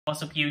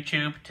What's up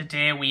YouTube?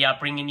 Today we are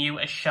bringing you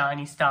a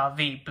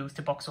ShinyStarV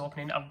booster box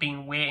opening. I've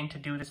been waiting to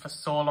do this for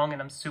so long and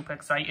I'm super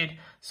excited.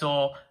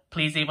 So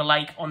please leave a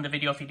like on the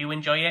video if you do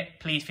enjoy it.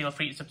 Please feel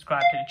free to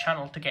subscribe to the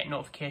channel to get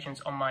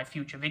notifications on my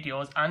future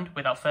videos. And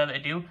without further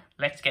ado,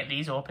 let's get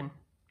these open.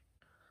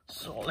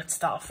 So let's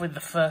start off with the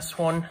first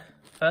one.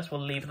 First we'll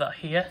leave that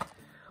here.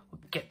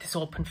 We'll get this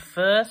open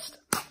first.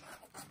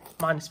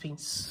 Mine has been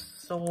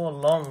so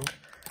long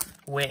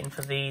waiting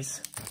for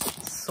these.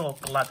 So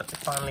glad that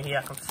they're finally here.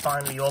 I can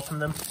finally open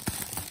them.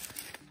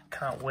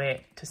 Can't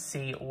wait to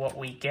see what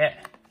we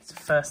get. It's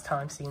the first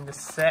time seeing this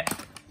set.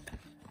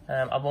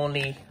 I've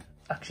only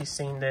actually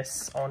seen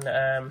this on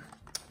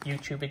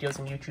YouTube videos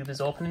and YouTubers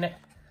opening it.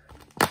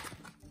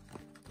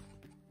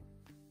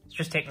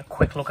 Just taking a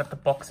quick look at the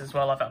box as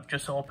well. I've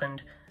just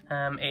opened.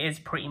 It is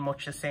pretty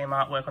much the same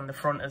artwork on the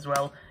front as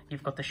well.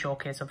 You've got the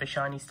showcase of the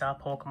Shiny Star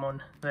Pokemon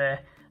there.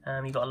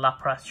 You've got a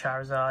Lapras,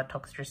 Charizard,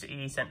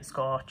 Toxtricity,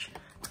 Centiskorch,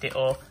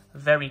 Ditto.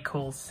 Very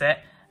cool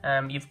set.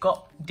 You've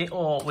got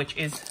Ditto, which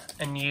is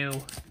a new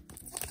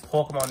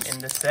Pokemon in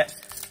this set.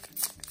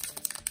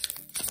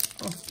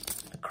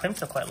 The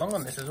crimps are quite long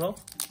on this as well.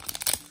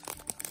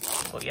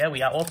 But yeah,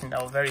 we are opening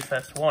our very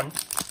first one.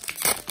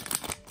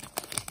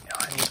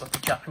 And you've got the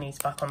Japanese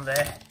back on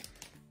there.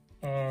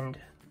 And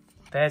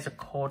there's a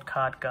code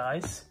card,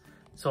 guys.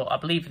 So I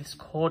believe this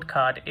code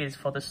card is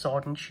for the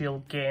Sword and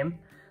Shield game.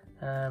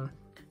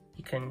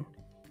 You can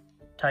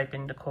type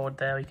in the code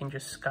there, you can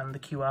just scan the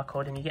QR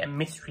code and you get a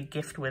mystery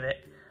gift with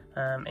it.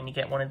 And you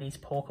get one of these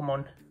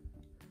Pokemon.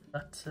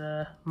 That's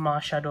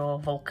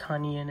Marshadow,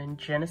 Volcanion and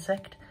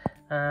Genesect.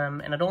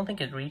 And I don't think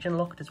it's region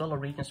locked as well, or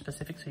region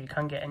specific, so you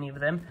can get any of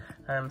them.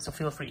 So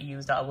feel free to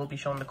use that. I will be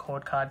showing the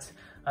code cards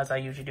as I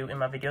usually do in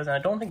my videos. And I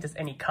don't think there's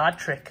any card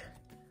trick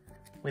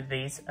with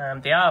these.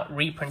 They are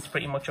reprints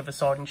pretty much of the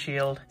Sword and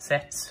Shield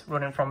sets,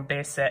 running from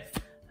base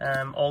set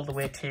all the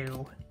way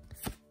to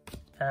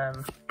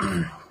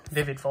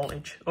Vivid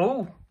Voltage.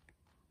 Oh,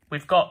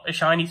 we've got a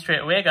shiny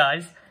straight away,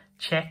 guys.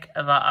 Check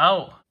that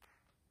out.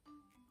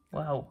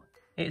 Wow,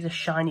 it is a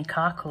shiny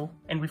Carkle,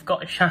 and we've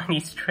got a shiny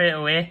straight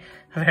away.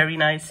 Very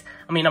nice.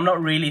 I mean, I'm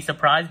not really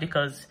surprised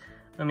because,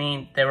 I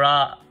mean, there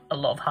are a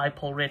lot of high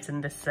pull rates in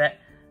this set.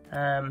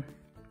 It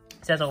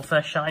says our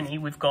first shiny.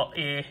 We've got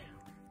a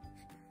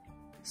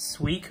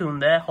Suicune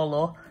there,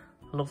 holo.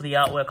 Love the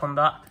artwork on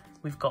that.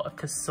 We've got a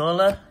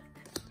Cassola.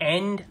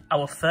 And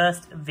our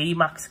first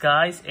VMAX,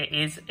 guys. It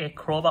is a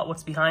Crobat.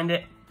 What's behind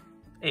it?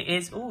 It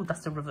is, oh,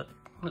 that's the river.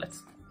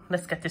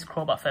 Let's get this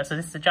Crobat first. So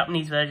this is the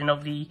Japanese version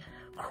of the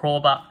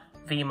Crobat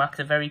VMAX,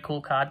 a very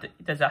cool card.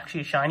 There's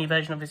actually a shiny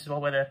version of this as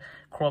well where the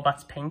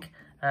Crobat's pink.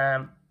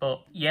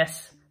 But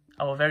yes,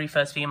 our very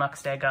first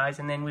VMAX there, guys.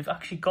 And then we've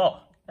actually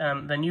got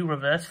the new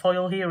reverse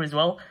foil here as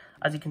well.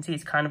 As you can see,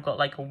 it's kind of got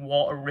like a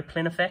water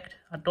rippling effect.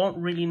 I don't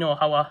really know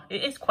how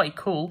it is quite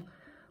cool.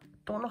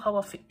 Don't know how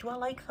I do I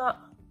like that?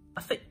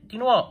 Do you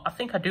know what? I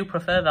think I do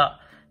prefer that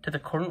to the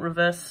current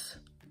reverse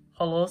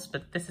holos,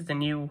 but this is the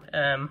new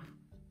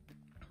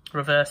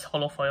reverse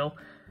holo foil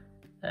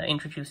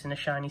introducing the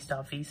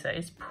ShinyStarV set.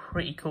 It's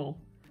pretty cool.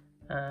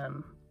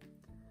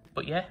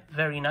 But yeah,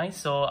 very nice.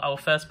 So our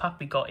first pack,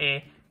 we got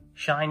a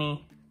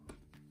shiny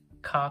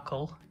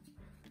Carkle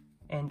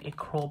and a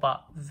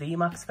Crobat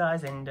VMAX,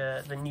 guys, and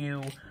the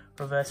new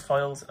reverse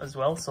foils as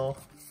well. So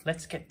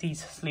let's get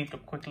these sleeved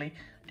up quickly.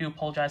 I do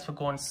apologise for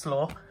going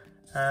slow.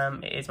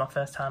 It is my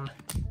first time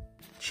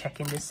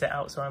checking this set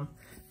out, so I'm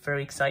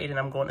very excited and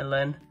I'm going to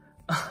learn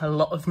a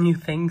lot of new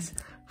things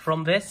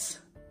from this.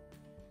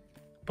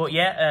 But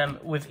yeah,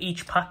 with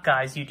each pack,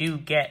 guys, you do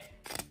get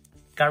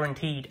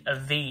guaranteed a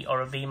V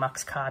or a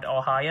VMAX card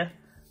or higher.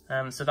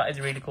 So that is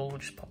really cool. We'll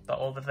just pop that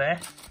over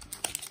there.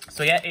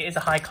 So yeah, it is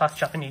a high-class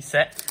Japanese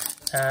set.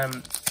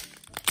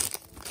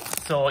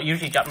 So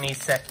usually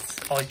Japanese sets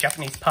or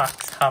Japanese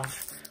packs have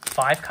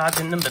 5 cards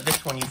in them, but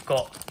this one you've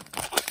got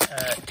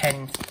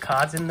 10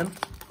 cards in them,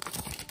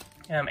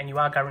 and you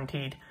are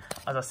guaranteed,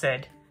 as I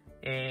said,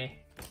 a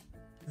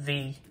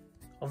V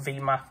or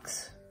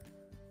VMAX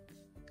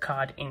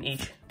card in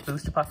each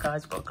booster pack,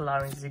 guys. We've got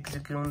Galarian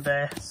Zigzagoon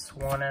there,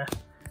 Swanna,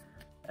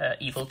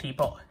 Evil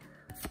Teapot,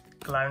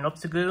 Galarian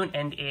Obstagoon,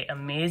 and a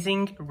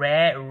amazing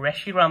rare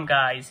Reshiram,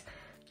 guys.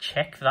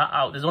 Check that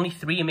out. There's only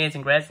 3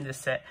 amazing rares in this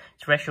set.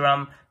 It's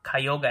Reshiram,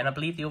 Kyogre, and I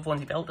believe the other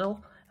one's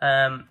Beltil.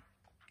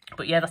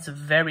 But yeah, that's a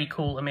very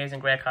cool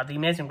Amazing Rare card. The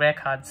Amazing Rare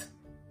cards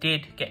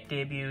did get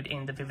debuted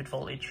in the Vivid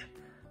Voltage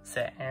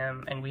set,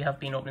 and we have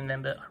been opening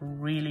them, but I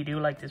really do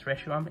like this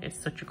Reshiram. It's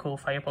such a cool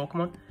fire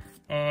Pokemon.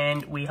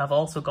 And we have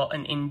also got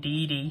an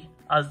Indeedee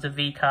as the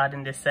V card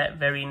in this set.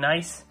 Very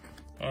nice.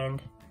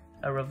 And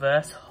a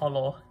reverse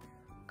holo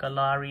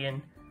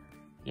Galarian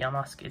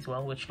Yamask as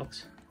well, which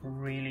looks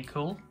really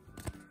cool.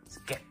 Let's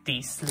get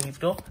these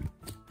sleeved up.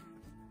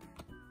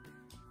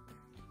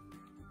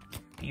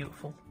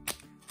 Beautiful.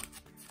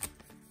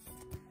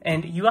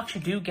 And you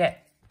actually do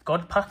get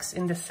God packs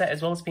in this set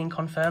as well as being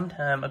confirmed.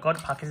 A God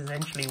pack is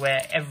essentially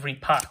where every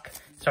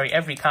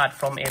card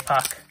from a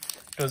pack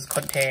does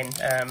contain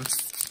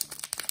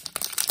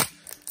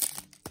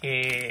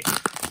a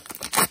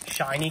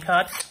shiny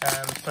card.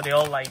 So they're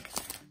all like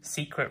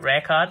secret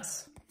rare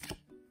cards,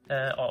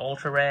 or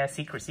ultra rare,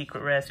 secret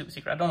rare, super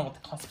secret. I don't know what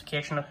the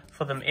classification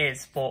for them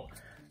is, but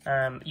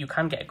you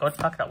can get a God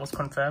pack. That was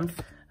confirmed.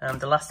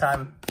 The last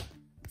time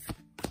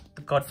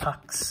the God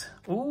packs,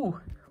 ooh,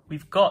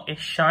 we've got a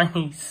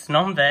shiny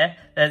Snom there.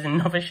 There's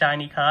another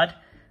shiny card.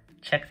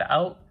 Check that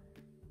out.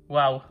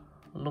 Wow,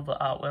 love the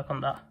artwork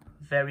on that.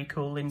 Very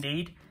cool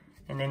indeed.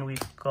 And then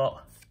we've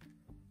got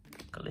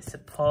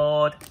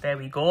Gliscopod. There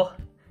we go.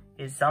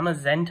 A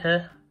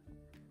Zamazenta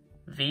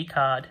V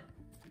card.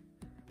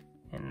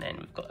 And then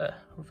we've got a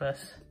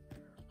reverse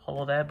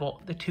holo there.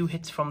 But the two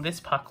hits from this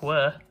pack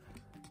were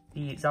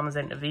the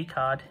Zamazenta V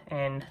card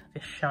and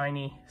the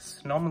shiny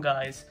Snom,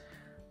 guys.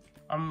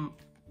 I'm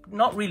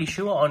not really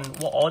sure on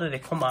what order they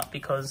come at,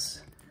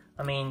 because,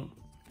 I mean,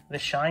 the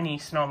shiny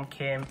Snom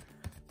came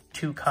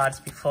 2 cards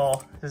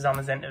before the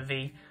Zamazenta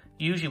V.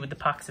 Usually with the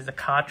packs there's a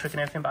card trick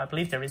and everything, but I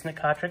believe there isn't a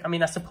card trick. I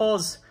mean, I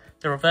suppose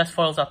the reverse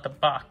foil's at the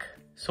back,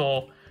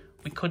 so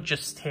we could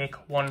just take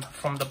one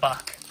from the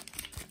back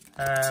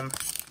and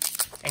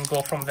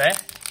go from there.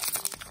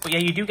 But yeah,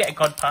 you do get a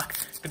God pack.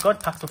 The God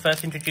packs were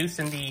first introduced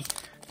in the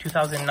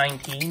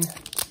 2019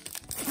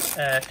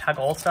 Tag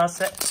All-Stars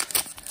set.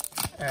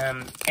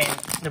 And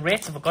the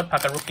rates of a God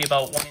pack are roughly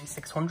about 1 in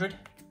 600.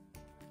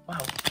 Wow,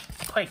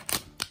 quite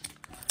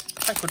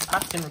good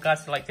packs in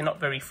regards to, like, they're not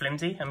very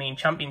flimsy. I mean,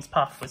 Champion's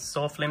Path was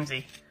so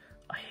flimsy.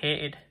 I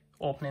hated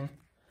opening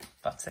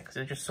that set because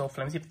they're just so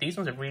flimsy. But these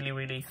ones are really,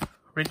 really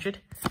rigid.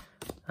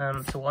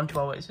 So on to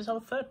our, is this our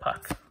 3rd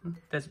pack?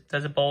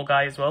 There's a ball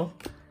guy as well.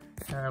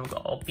 We've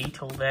got our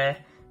Beetle there.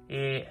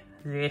 A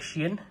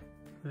Zacian,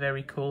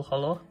 very cool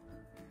holo.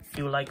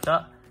 Do like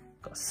that.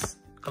 Got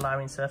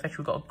Galarian Surfetch.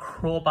 We've got a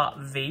Crobat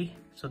V.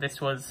 So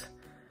this was,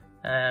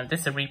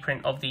 this is a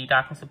reprint of the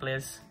Darkness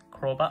Ablaze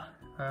Crobat.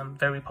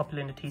 Very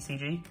popular in the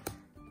TCG.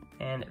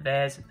 And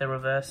there's the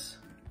reverse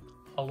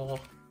holo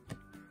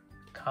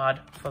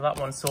card for that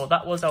one. So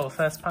that was our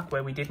first pack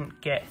where we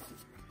didn't get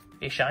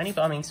a shiny,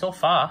 but I mean, so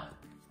far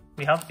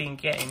we have been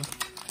getting,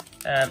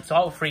 so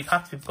out of 3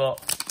 packs we've got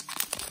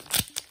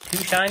 2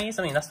 shinies.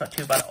 I mean, that's not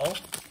too bad at all.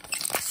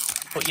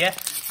 But yeah,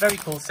 very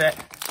cool set.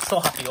 So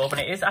happy to open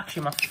it. It is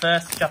actually my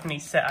first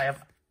Japanese set I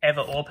have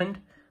ever opened.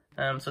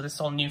 So this is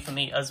all new for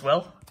me as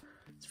well.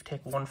 Let's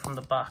take one from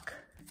the back.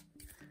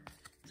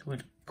 So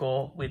we'd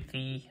go with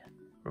the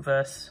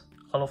reverse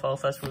holo foil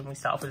first. We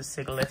start off with a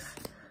Sigilyph,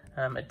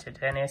 a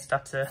Tidenius.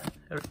 That's a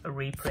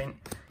reprint.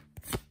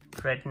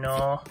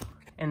 Dreadnought.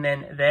 And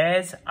then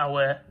there's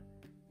our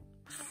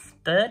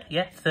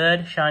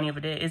third shiny of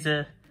the day. It's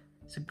a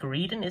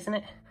Greedent, isn't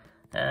it?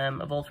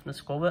 Evolved from the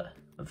Squirtle.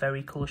 A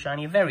very cool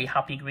shiny. A very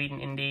happy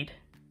Greedent indeed.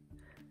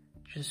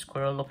 Just a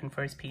squirrel looking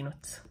for his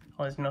peanuts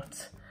or his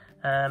nuts.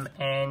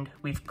 And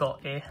we've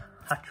got a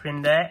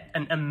Hatterin there.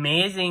 An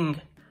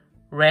amazing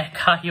rare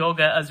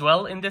Kyogre as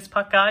well in this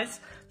pack, guys.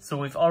 So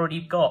we've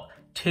already got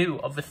 2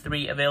 of the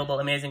 3 available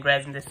amazing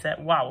rares in this set.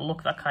 Wow, look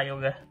at that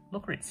Kyogre.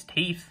 Look at its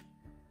teeth.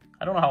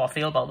 I don't know how I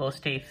feel about those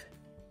teeth.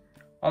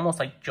 Almost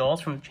like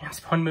Jaws from the James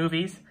Bond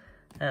movies.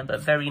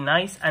 But very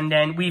nice. And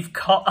then we've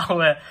got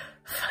our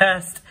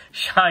first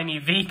shiny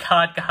V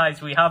card,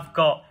 guys. We have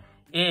got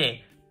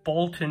a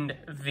Boltund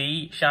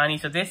V shiny.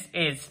 So this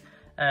is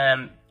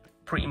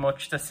pretty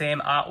much the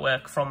same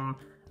artwork from,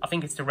 I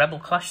think it's the Rebel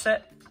Clash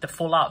set. The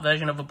full art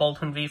version of a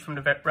Boltund V from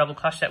the Rebel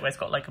Clash set, where it's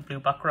got like a blue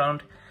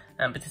background.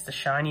 But it's the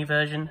shiny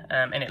version.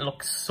 And it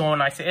looks so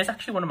nice. It is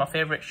actually one of my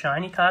favourite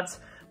shiny cards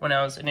when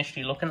I was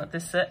initially looking at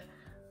this set.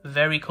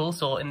 Very cool.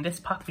 So in this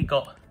pack we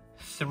got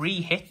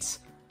 3 hits.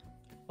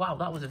 Wow,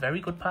 that was a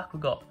very good pack. We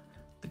got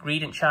the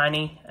Greedent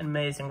shiny,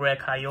 amazing rare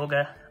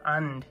Kyogre,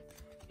 and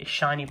a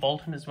shiny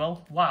Boltund as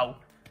well. Wow.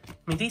 I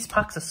mean, these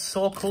packs are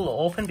so cool to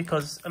open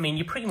because, I mean,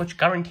 you're pretty much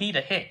guaranteed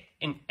a hit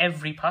in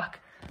every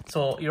pack.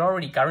 So you're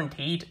already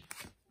guaranteed,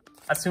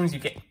 as soon as you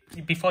get,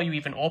 before you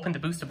even open the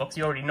booster box,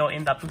 you already know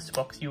in that booster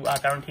box you are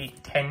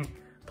guaranteed 10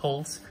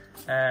 pulls.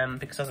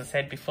 Because as I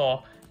said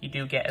before, you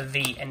do get a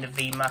V and a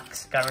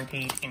VMAX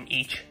guaranteed in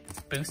each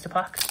booster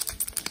pack.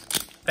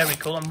 Very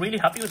cool. I'm really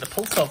happy with the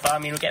pulls so far. I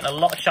mean, we're getting a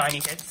lot of shiny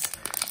hits,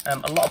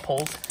 a lot of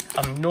pulls.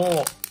 I have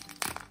no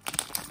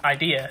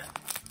idea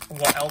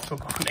what else we're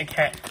going to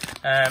get.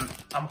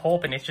 I'm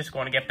hoping it's just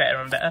going to get better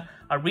and better.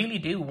 I really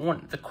do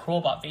want the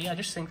Crobat V. I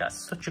just think that's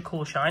such a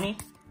cool shiny.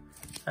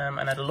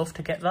 And I'd love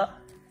to get that.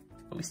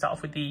 But we start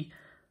off with the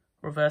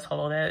reverse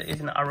holo there.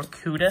 Is an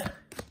Arrokuda.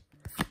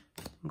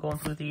 I'm going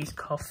through these: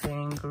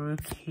 Coughing,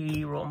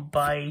 Grookey, Rotom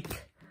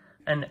Bike,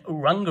 and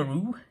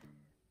Oranguru.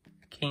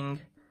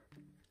 King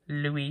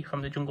Louis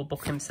from the Jungle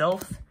Book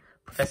himself.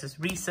 Professor's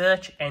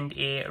Research, and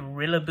a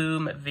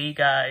Rillaboom V,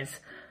 guys.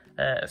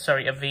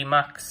 Sorry, a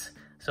VMAX.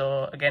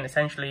 So again,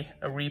 essentially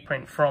a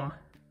reprint from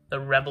the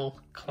Rebel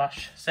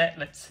Clash set.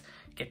 Let's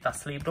get that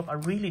sleeved up. I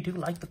really do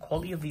like the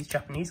quality of these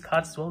Japanese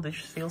cards as well. They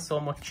just feel so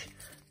much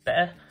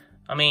better.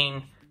 I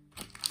mean,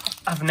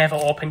 I've never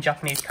opened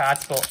Japanese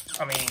cards, but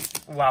I mean,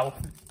 wow,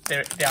 they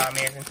are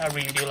amazing. I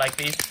really do like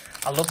these.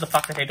 I love the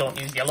fact that they don't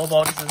use yellow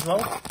borders as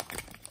well.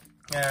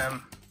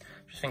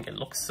 Just think it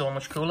looks so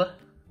much cooler.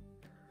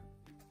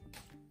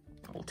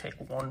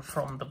 take one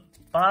from the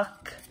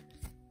back.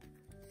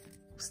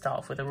 Start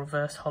off with a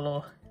reverse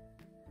holo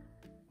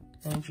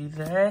energy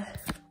there.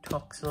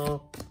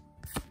 Toxel,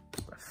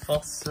 a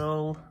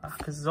Fossil,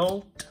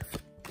 Akazolt,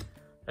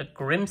 a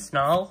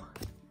Grimmsnarl,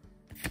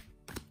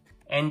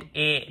 and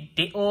a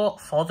Ditto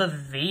for the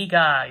V,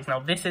 guys. Now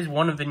this is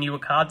one of the newer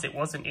cards. It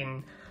wasn't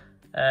in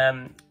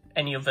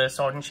any of the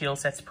Sword and Shield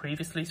sets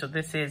previously, so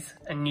this is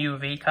a new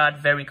V card.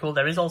 Very cool.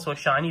 There is also a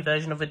shiny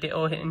version of a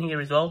Ditto in here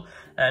as well.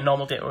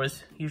 Normal Ditto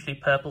is usually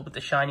purple, but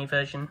the shiny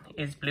version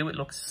is blue. It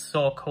looks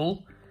so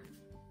cool.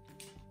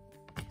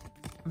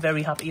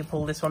 Very happy to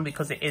pull this one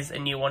because it is a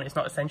new one. It's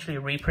not essentially a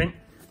reprint,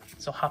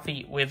 so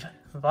happy with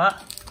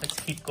that. Let's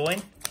keep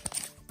going.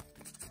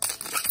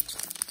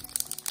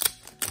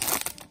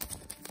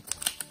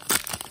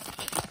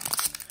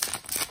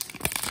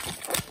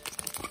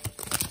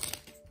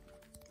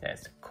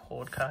 There's the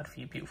code card for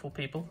you beautiful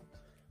people.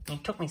 And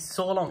it took me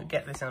so long to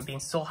get this, and I've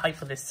been so hyped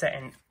for this set,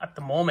 and at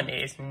the moment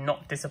it is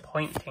not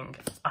disappointing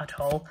at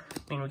all. I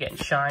mean, we're getting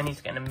shinies,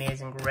 we're getting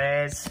amazing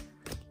rares.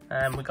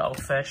 We got our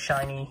first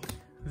shiny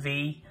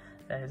V.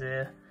 There's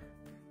a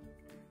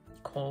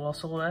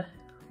Colossal there.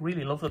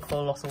 Really love the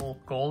Colossal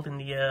Gold in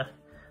the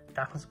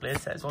Darkness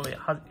Blaze set as well. It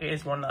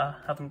is one that I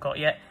haven't got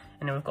yet.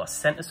 And then we've got a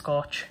Center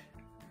Scorch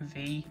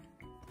V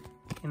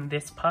in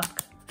this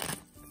pack.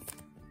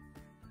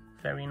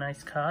 Very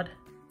nice card.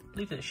 I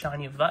believe there's a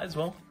shiny of that as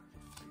well.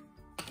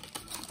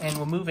 And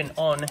we're moving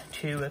on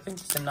to, I think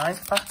it's the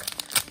 9th pack.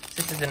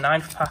 This is the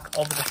 9th pack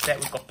of the set.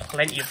 We've got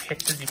plenty of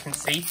hits, as you can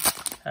see.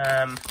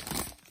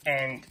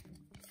 And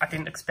I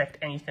didn't expect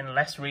anything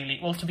less, really.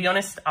 Well, to be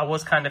honest, I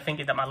was kind of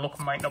thinking that my luck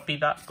might not be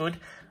that good.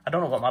 I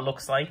don't know what my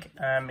luck's like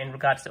in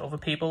regards to other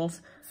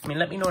people's. I mean,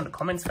 let me know in the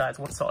comments, guys,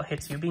 what sort of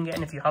hits you've been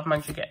getting. If you have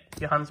managed to get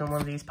your hands on one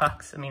of these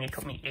packs. I mean, it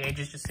took me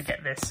ages just to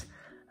get this.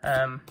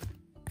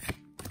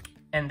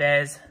 And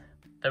there's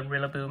the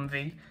Rillaboom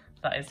V.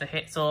 That is the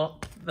hit. So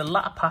the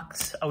latter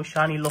packs, our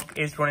shiny luck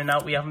is running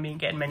out. We haven't been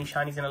getting many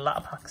shinies in the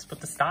latter packs,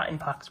 but the starting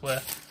packs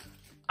were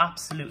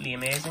absolutely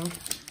amazing.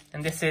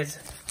 And this is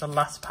the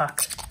last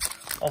pack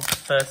of the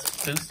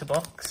first booster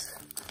box.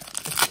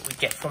 Let's see what we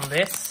get from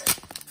this.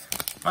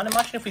 Man,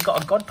 imagine if we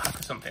got a God pack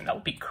or something. That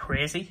would be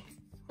crazy.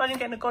 Imagine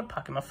getting a God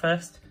pack in my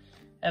first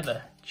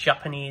ever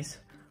Japanese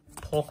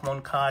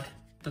Pokemon card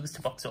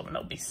booster box open.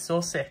 That would be so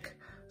sick.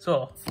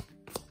 So,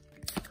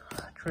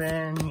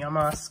 Tren,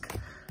 Yamask,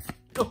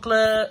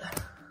 Ducklet,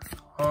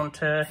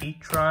 Haunter,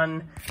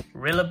 Heatran,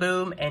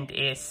 Rillaboom, and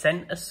a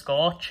Center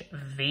Scorch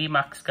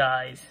VMAX,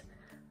 guys.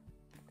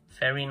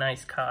 Very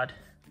nice card.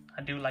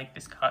 I do like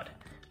this card.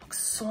 Looks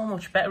so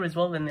much better as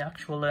well than the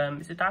actual,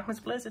 is it Darkness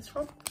Blaze it's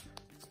from?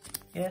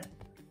 Yeah.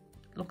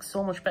 Looks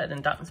so much better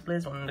than Darkness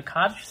Blaze one. And the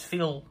cards just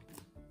feel,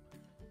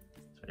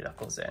 sorry, that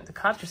goes there. The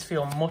cards just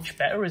feel much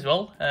better as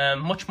well.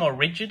 Much more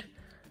rigid.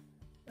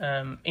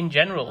 In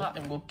general.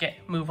 And we'll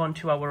move on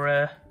to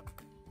our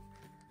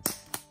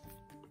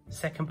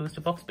second booster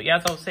box. But yeah,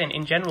 as I was saying,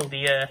 in general,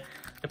 the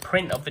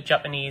print of the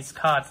Japanese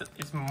cards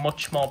is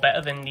much more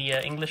better than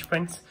the English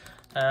prints.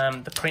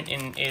 The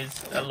printing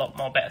is a lot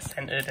more better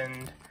centered,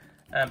 and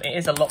it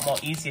is a lot more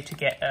easier to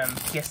get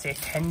PSA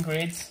 10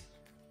 grades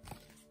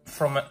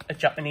from a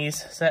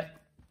Japanese set,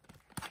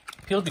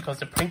 purely because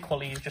the print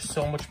quality is just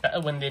so much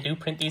better when they do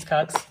print these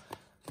cards.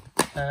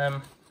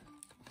 But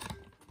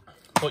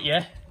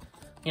yeah,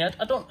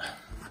 I don't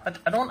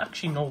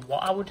actually know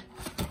what I would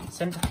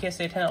send to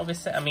PSA 10 out of this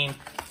set. I mean,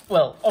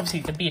 well,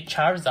 obviously to be a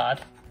Charizard,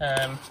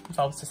 if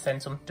I was to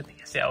send some to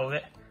PSA out of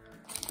it.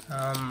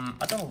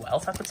 I don't know what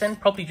else I could send.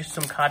 Probably just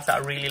some cards that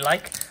I really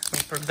like. I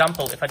mean, for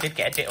example, if I did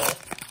get a Ditto,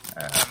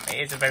 it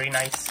is a very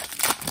nice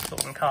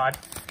looking card.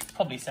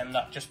 Probably send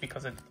that just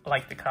because I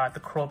like the card. The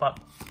Crobat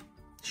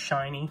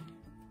Shiny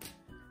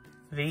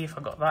V, if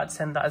I got that,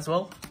 send that as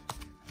well.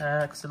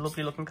 Because it's a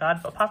lovely looking card.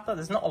 But apart from that,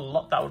 there's not a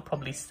lot that I would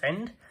probably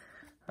send.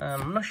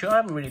 I'm not sure, I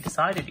haven't really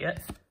decided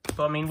yet.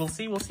 But I mean, we'll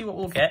see what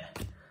we'll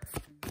get.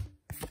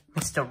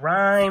 Mr.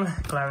 Rhyme,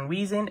 Glaring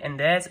Weezing, and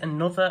there's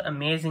another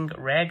amazing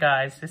rare,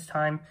 guys. This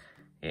time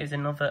it is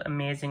another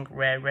amazing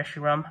rare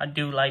Reshiram. I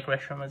do like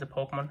Reshiram as a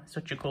Pokemon,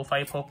 such a cool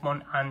fire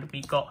Pokemon, and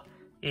we got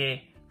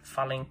a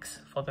Phalanx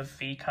for the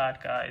V card,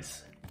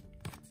 guys.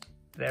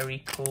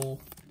 Very cool.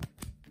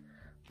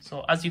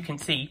 So as you can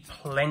see,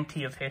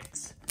 plenty of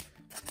hits.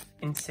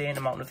 Insane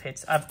amount of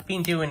hits. I've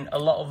been doing a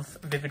lot of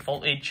Vivid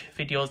Voltage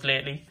videos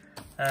lately,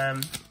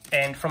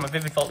 and from a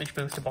Vivid Voltage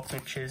booster box,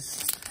 which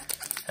is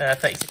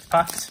 36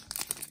 packs,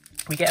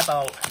 we get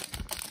about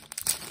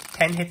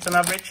 10 hits on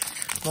average.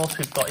 Most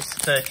we've got is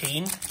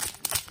 13,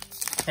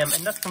 and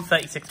that's from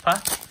 36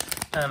 packs.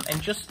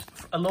 And just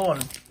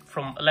alone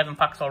from 11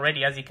 packs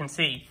already, as you can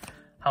see,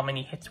 how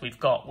many hits we've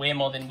got. Way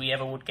more than we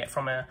ever would get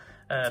from a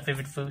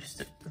Vivid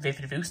Voltage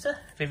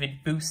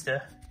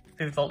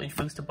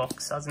booster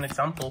box, as an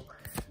example.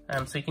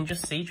 So you can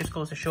just see, just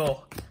goes to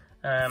show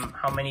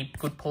how many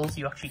good pulls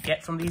you actually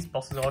get from these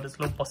bosses orders.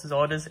 Love bosses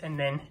orders. And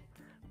then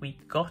we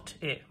got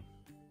it.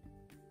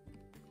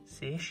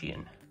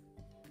 Zacian.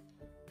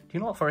 Do you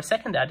know what? For a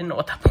second there, I didn't know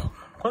what that Pokemon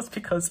was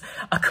because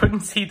I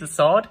couldn't see the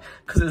sword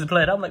because it was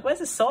blurred out. I'm like, where's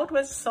the sword?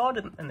 Where's the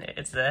sword? And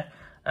it's there.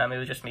 It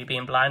was just me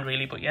being blind,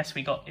 really. But yes,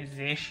 we got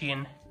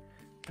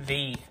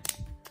ShinyStarV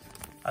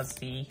as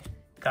the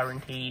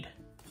guaranteed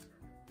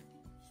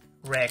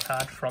rare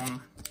card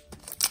from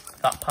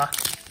that pack.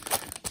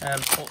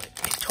 But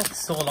it took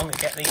so long to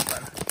get these,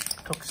 man.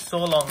 It took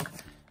so long.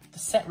 The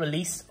set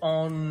released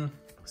on,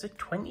 was it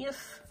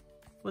 20th?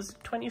 Was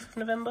it 20th of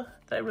November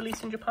that it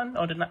released in Japan?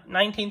 Or the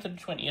 19th or the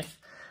 20th?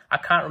 I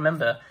can't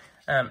remember.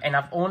 And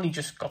I've only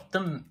just got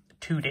them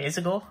 2 days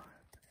ago.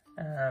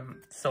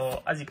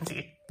 So as you can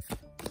see,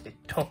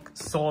 it took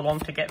so long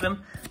to get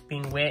them.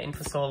 Been waiting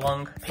for so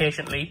long,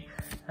 patiently,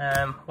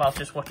 whilst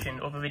just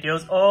watching other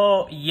videos.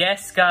 Oh,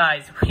 yes,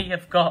 guys. We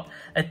have got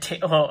a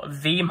Ditto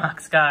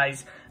VMAX,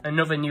 guys.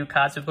 Another new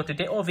card. So we've got a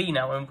Ditto V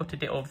now, and we've got a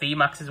Ditto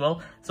VMAX as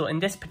well. So in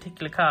this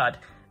particular card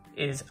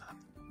is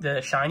the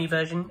shiny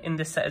version in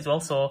this set as well,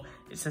 so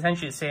it's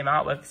essentially the same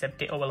artwork, except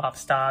Ditto will have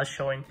stars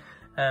showing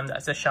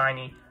that's a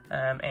shiny,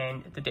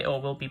 and the Ditto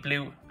will be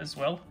blue as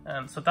well.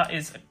 So that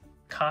is a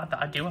card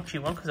that I do actually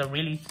want, because I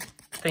really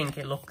think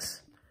it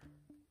looks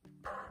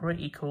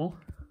pretty cool.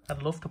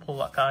 I'd love to pull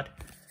that card,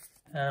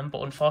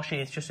 but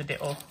unfortunately it's just a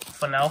Ditto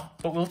for now,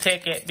 but we'll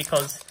take it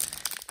because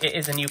it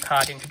is a new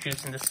card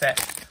introduced in the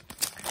set,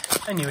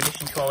 a new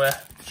addition to our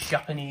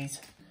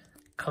Japanese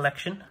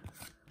collection.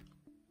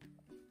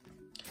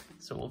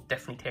 So we'll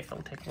definitely take that.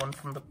 We'll take one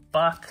from the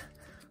back.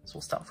 So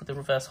we'll start with the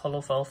reverse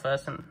holo foil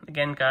first. And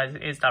again, guys,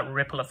 it is that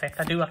ripple effect.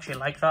 I do actually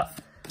like that.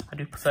 I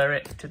do prefer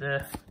it to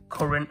the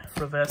current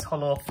reverse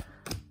holo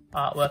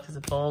artwork. As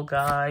a ball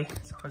guy.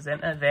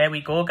 There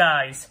we go,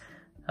 guys.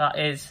 That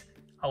is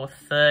our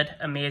third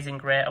amazing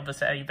rare of the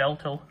set of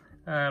Yveltal.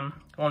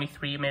 Only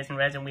 3 amazing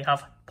rares, and we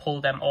have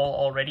pulled them all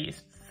already.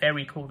 It's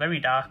very cool, very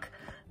dark.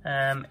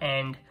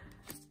 And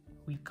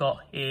we got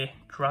a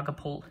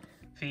Dragapult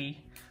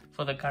V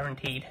for the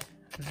guaranteed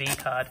V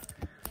card.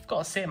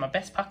 Gotta say, my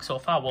best pack so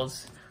far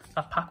was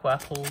that pack where I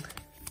pulled,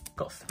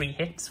 got 3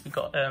 hits. We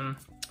got the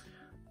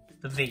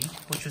V,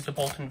 which was the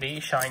Bolton V,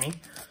 shiny.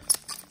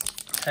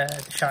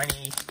 The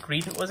shiny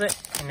Greedent, was it?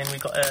 And then we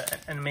got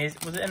an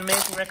amazing, was it an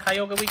amazing rare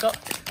Kyogre we got?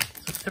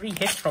 So 3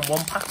 hits from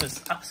one pack was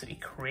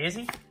absolutely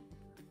crazy.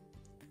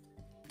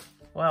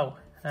 Wow.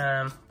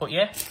 But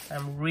yeah,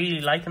 I'm really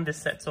liking this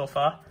set so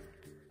far.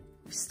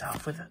 We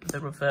start with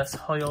the reverse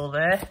Hoyle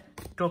there.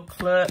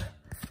 Ducklet.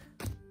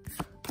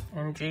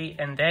 Energy,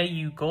 and there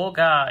you go,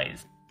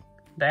 guys.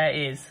 There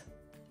is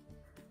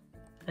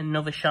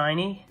another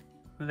shiny.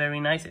 Very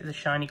nice. It's a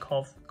shiny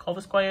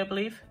Corvisquire, I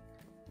believe.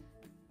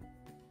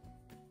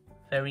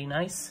 Very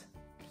nice.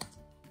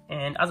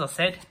 And as I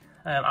said,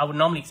 I would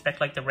normally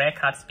expect like the rare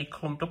cards to be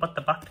clumped up at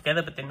the back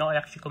together, but they're not. It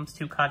actually comes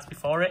 2 cards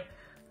before it.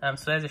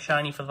 So there's a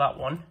shiny for that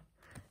one.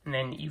 And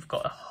then you've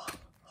got a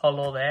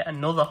holo there,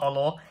 another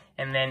holo,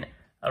 and then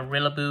a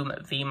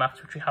Rillaboom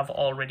VMAX, which we have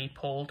already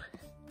pulled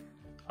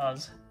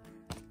as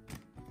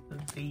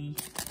the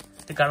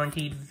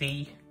guaranteed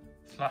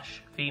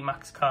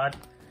V/VMAX card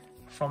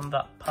from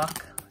that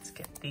pack. Let's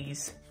get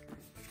these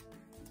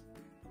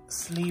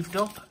sleeved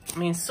up. I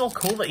mean, it's so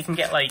cool that you can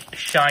get like a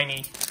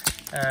shiny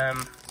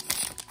and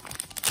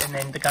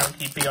then the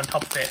guaranteed V on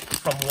top of it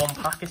from one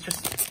pack. It's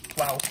just,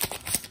 wow,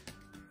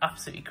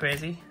 absolutely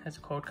crazy. There's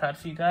a code card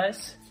for you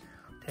guys.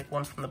 Take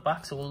one from the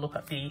back, so we'll look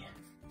at the,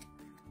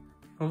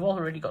 we've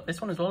already got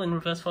this one as well in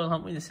reverse foil,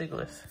 haven't we, the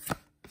Sigilyph.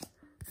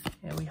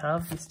 Here we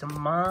have Mr.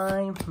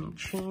 Mime,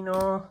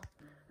 Minchino,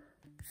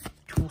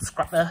 Tool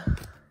Scrapper,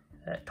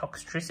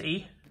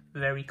 Toxtricity,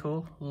 very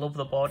cool, love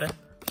the border,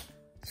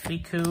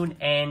 Suicune,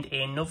 and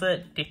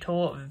another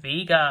Ditto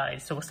V,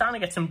 guys. So we're starting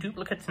to get some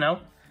duplicates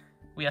now.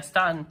 We are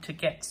starting to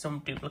get some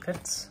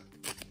duplicates.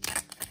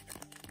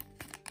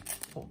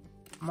 But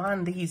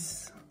man,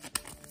 these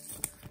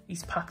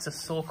packs are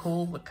so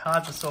cool, the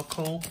cards are so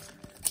cool.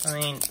 I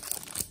mean,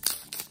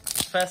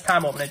 first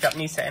time opening a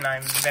Japanese set and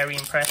I'm very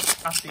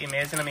impressed. Absolutely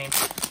amazing. I mean,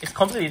 it's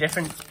completely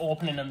different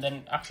opening them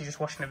than actually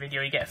just watching a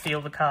video. You get a feel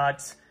of the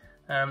cards,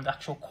 the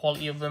actual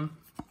quality of them.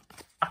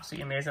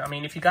 Absolutely amazing. I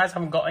mean, if you guys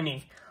haven't got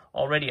any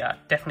already, I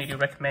definitely do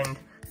recommend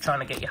trying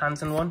to get your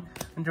hands on one.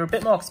 And they're a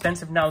bit more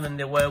expensive now than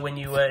they were when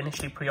you were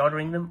initially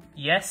pre-ordering them.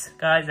 Yes,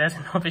 guys, there's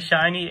another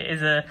shiny. It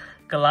is a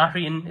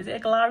Galarian. Is it a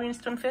Galarian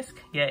Stunfisk?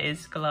 Yeah, it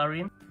is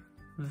Galarian.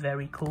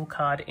 Very cool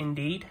card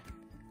indeed.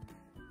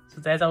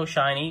 So there's our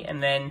shiny,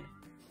 and then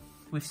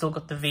we've still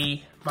got the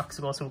V Max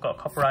to go, so we've got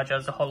Copperajah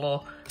as a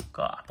holo,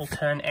 got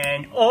Appleton,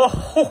 and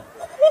oh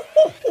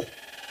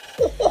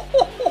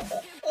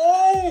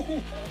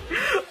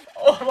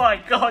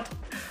my god,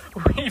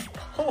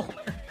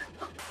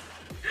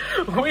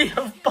 we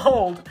have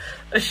pulled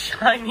a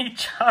shiny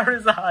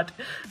Charizard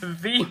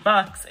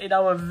VMAX in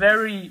our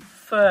very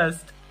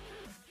first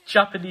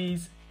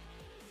Japanese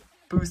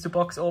booster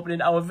box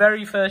opening, our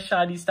very first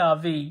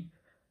ShinyStarV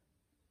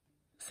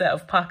set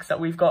of packs that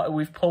we've got, and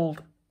we've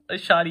pulled a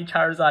shiny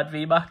Charizard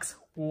VMAX.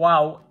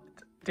 Wow,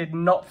 did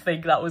not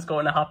think that was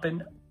going to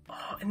happen.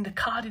 Oh, and the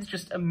card is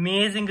just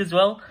amazing as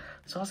well.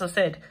 So as I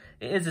said,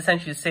 it is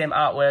essentially the same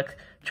artwork.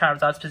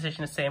 Charizard's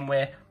positioned the same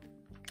way.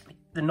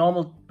 the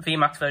normal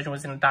VMAX version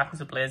was in the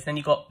Darkness Ablaze. Then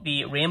you got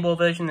the Rainbow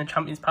version, the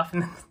Champions Path,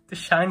 and then the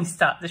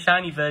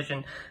shiny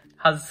version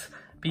has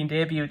been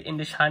debuted in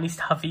the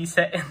ShinyStarV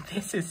set, and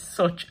this is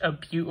such a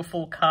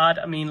beautiful card.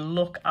 I mean,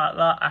 look at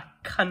that. I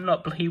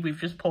cannot believe we've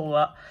just pulled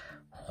that.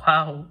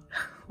 Wow.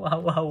 Wow,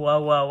 wow,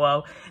 wow, wow,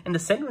 wow. And the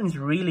centering's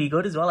really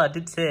good as well. I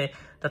did say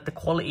that the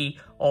quality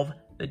of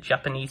the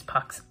Japanese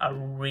packs are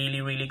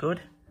really, really good.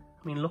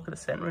 I mean, look at the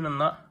centering on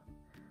that.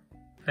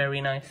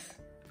 Very nice.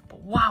 But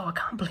wow, I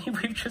can't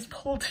believe we've just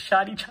pulled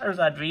Shiny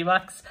Charizard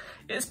VMAX.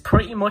 It's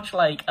pretty much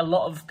like a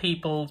lot of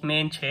people's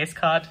main chase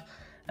card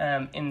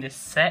in this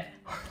set.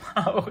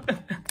 Wow.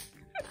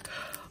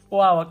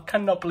 Wow, I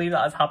cannot believe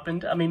that has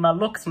happened. I mean, my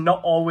luck's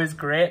not always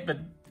great, but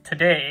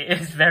today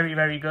is very,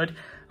 very good.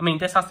 I mean,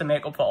 this has to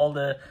make up for all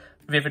the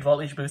Vivid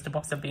Voltage booster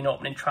boxes I've been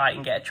opening, try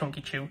and get a Chunky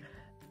Chew.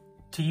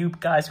 To you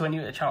guys who are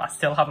new to the channel, I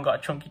still haven't got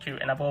a Chunky Chew,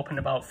 and I've opened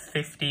about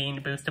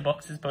 15 booster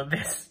boxes, but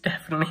this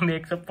definitely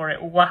makes up for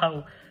it.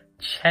 Wow,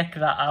 check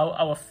that out.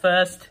 Our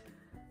first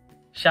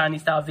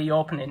ShinyStarV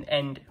opening,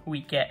 and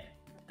we get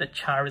the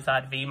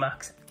Charizard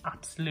VMAX.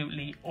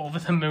 Absolutely over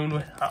the moon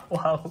with that.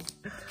 Wow,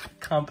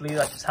 can't believe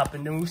that just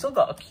happened. And we've still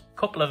got a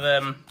couple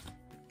of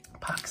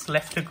packs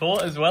left to go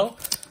as well.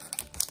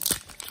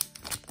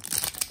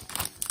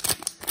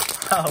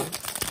 Wow,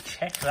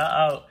 check that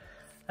out.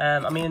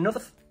 I mean,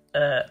 another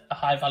a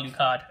high value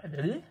card.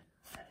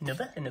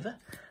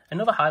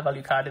 Another high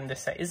value card in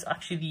this set is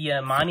actually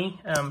the Mani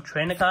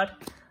trainer card.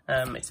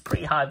 It's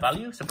pretty high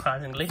value,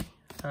 surprisingly.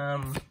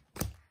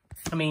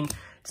 I mean,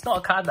 it's not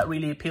a card that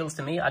really appeals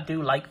to me. I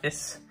do like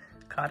this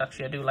card,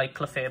 actually. I do like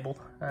Clefable.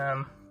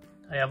 I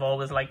have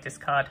always liked this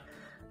card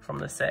from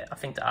the set. I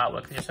think the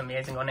artwork is just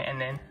amazing on it.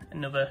 And then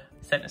another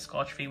Center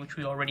Scorch V, which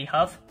we already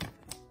have.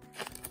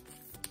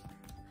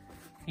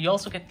 You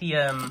also get the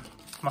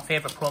my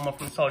favourite promo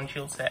from Sword and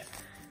Shield set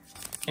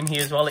in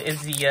here as well. It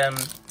is the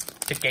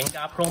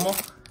Gengar promo.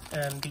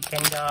 The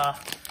Gengar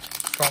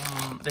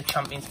from the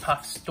Champions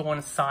Path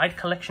Stone Side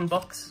collection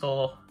box.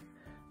 So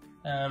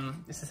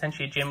it's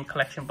essentially a gym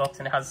collection box,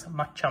 and it has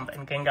Machamp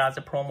and Gengar as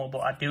a promo,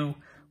 but we've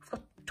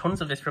got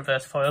tons of this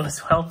reverse foil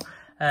as well.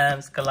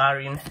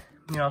 Scalarian,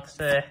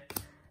 Meowth,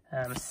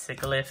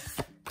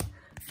 Sigilyph.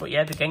 But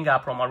yeah, the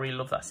Gengar promo, I really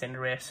love that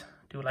Cinderace. I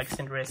do like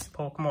Cinderace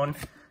Pokemon.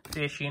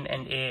 Zacian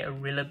and a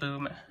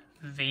Rillaboom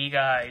V,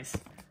 guys.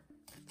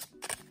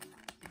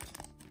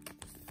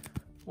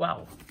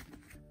 Wow.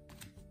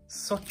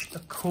 Such a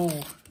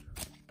cool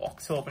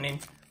box opening.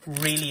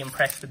 Really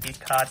impressed with these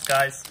cards,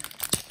 guys.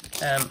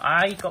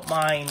 I got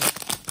mine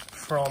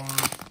from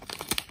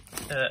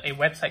a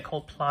website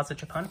called Plaza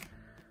Japan.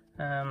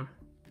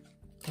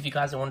 If you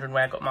guys are wondering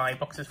where I got my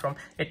boxes from,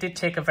 it did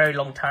take a very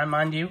long time,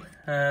 mind you.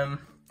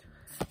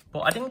 But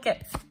I didn't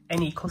get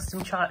any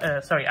custom charge.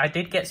 Sorry, I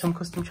did get some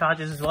custom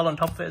charges as well on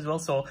top of it as well.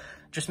 So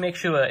just make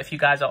sure if you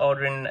guys are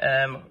ordering.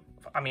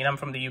 I mean, I'm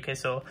from the UK,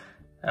 so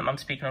I'm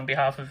speaking on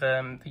behalf of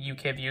the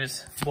UK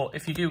viewers. But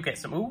if you do get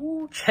some,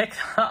 ooh, check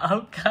that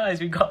out, guys.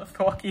 We got a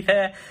Thwacky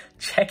there.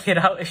 Check it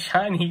out, a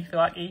shiny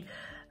Thwacky.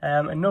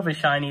 Another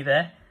shiny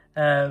there.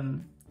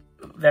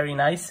 Very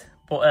nice.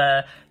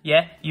 But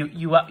yeah,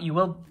 you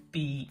will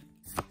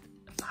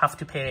have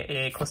to pay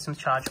a customs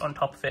charge on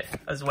top of it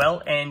as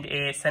well, and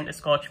a Center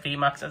Scorch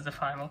VMAX as the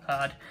final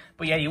card.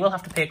 But yeah, you will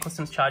have to pay a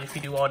customs charge if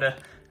you do order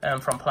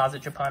from Plaza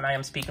Japan. I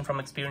am speaking from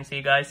experience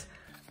here, guys.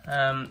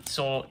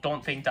 So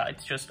don't think that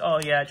it's just, oh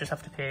yeah, I just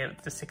have to pay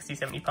the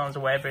 £60–70 or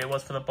whatever it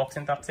was for the box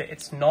and that's it.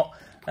 It's not.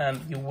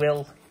 You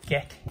will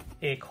get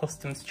a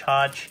customs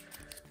charge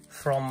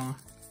from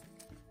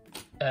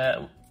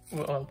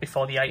well,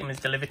 before the item is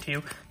delivered to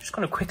you. Just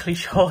going to quickly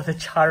show the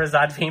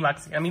Charizard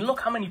VMAX. I mean,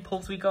 look how many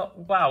pulls we got.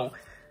 Wow,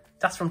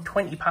 that's from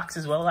 20 packs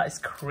as well. That is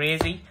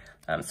crazy.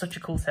 Such a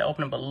cool set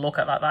opening, but look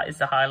at that. That is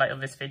the highlight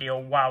of this video.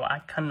 Wow,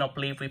 I cannot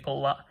believe we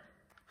pulled that.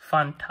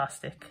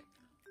 Fantastic.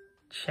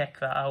 Check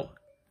that out.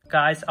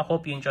 Guys, I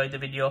hope you enjoyed the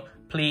video.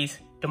 Please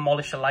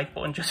demolish the like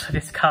button just for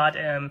this card.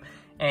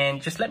 And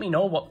just let me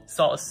know what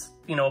sort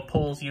of,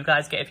 pulls you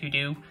guys get if you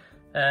do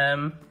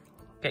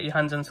get your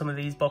hands on some of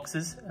these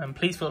boxes.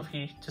 Please feel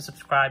free to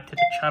subscribe to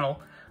the channel.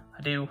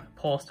 I do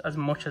post as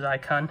much as I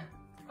can.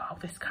 Wow,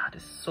 this card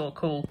is so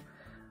cool.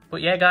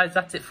 But yeah, guys,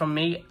 that's it from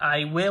me.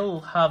 I will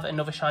have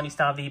another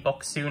ShinyStarV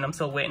box soon. I'm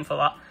still waiting for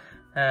that.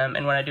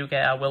 And when I do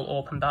get it, I will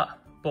open that.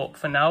 But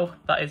for now,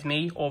 that is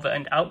me over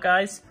and out,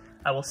 guys.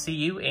 I will see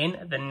you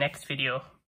in the next video.